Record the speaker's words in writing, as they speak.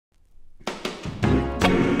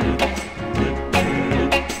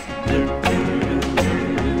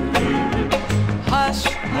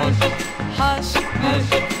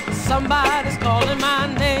somebody's calling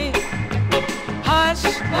my name. Hush,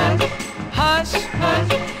 hush, hush,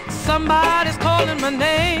 hush, somebody's calling my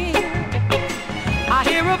name. I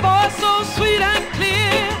hear a voice so sweet and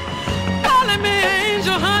clear, calling me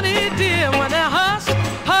angel, honey dear. When they hush,